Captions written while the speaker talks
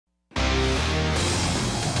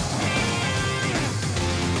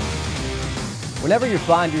Whenever you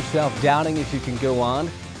find yourself doubting if you can go on,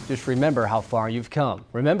 just remember how far you've come.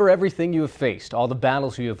 Remember everything you have faced, all the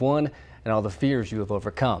battles you have won, and all the fears you have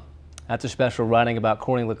overcome. That's a special writing about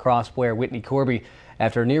Corning lacrosse player Whitney Corby.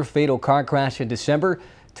 After a near-fatal car crash in December,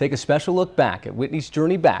 take a special look back at Whitney's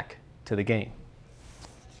journey back to the game.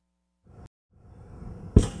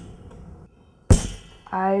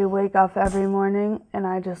 I wake up every morning and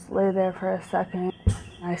I just lay there for a second.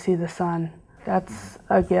 I see the sun. That's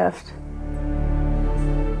a gift.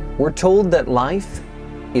 We're told that life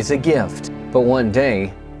is a gift, but one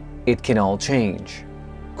day it can all change.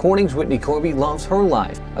 Corning's Whitney Corby loves her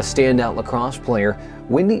life. A standout lacrosse player,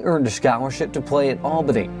 Whitney earned a scholarship to play at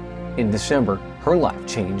Albany. In December, her life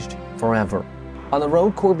changed forever. On the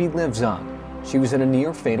road Corby lives on, she was in a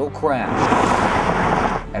near-fatal crash.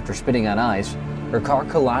 After spinning on ice, her car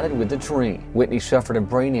collided with a tree. Whitney suffered a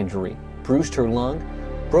brain injury, bruised her lung,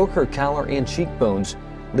 broke her collar and cheekbones,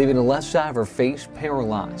 leaving the left side of her face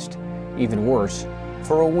paralyzed. Even worse,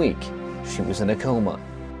 for a week, she was in a coma.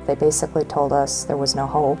 They basically told us there was no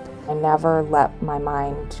hope. I never let my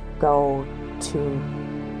mind go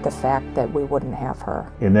to the fact that we wouldn't have her.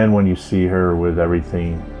 And then when you see her with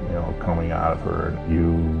everything, coming out of her,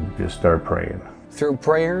 you just start praying. Through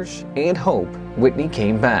prayers and hope, Whitney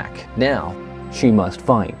came back. Now, she must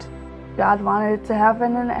fight. God wanted it to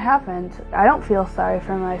happen and it happened. I don't feel sorry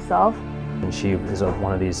for myself. And she is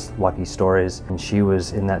one of these lucky stories, and she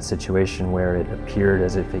was in that situation where it appeared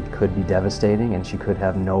as if it could be devastating and she could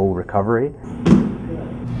have no recovery.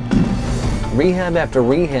 Rehab after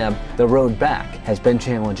rehab, the road back has been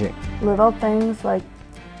challenging. Little things like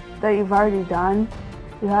that you've already done,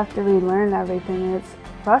 you have to relearn everything. It's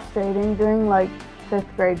frustrating doing like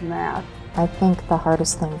 5th grade math. I think the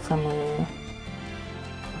hardest thing for me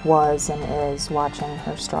was and is watching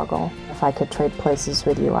her struggle. If I could trade places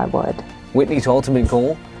with you, I would. Whitney's ultimate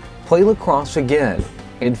goal? Play lacrosse again.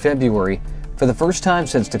 In February, for the first time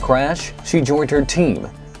since the crash, she joined her team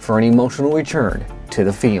for an emotional return to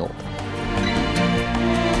the field.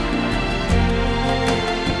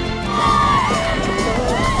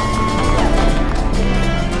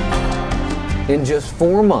 In just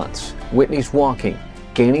 4 months, Whitney's walking,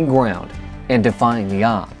 gaining ground, and defying the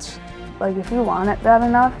odds. Like if you want it bad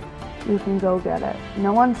enough, you can go get it.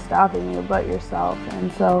 No one's stopping you but yourself, and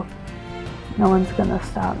so no one's gonna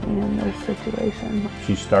stop me in this situation.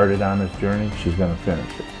 She started on this journey, she's gonna finish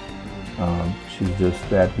it. She's just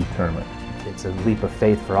that determined. It's a leap of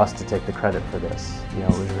faith for us to take the credit for this. It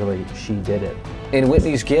was really, she did it. And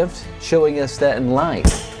Whitney's gift, showing us that in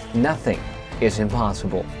life, nothing is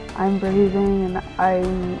impossible. I'm breathing and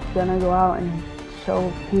I'm gonna go out and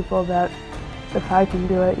show people that if I can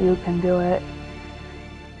do it, you can do it.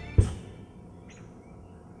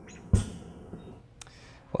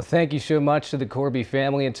 Well, thank you so much to the Corby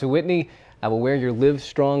family and to Whitney. I will wear your Live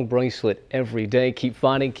Strong bracelet every day. Keep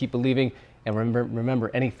fighting, keep believing, and remember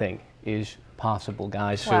anything is possible,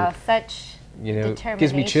 guys. Wow, such determination.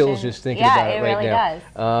 Gives me chills just thinking about it right really now.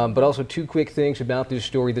 Does. But also 2 quick things about this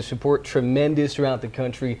story. The support tremendous throughout the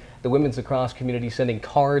country. The women's lacrosse community sending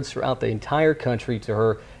cards throughout the entire country to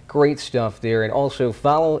her. Great stuff there. And also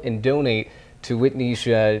follow and donate to Whitney's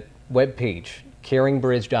webpage,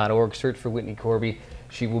 caringbridge.org. Search for Whitney Corby.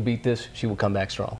 She will beat this. She will come back strong.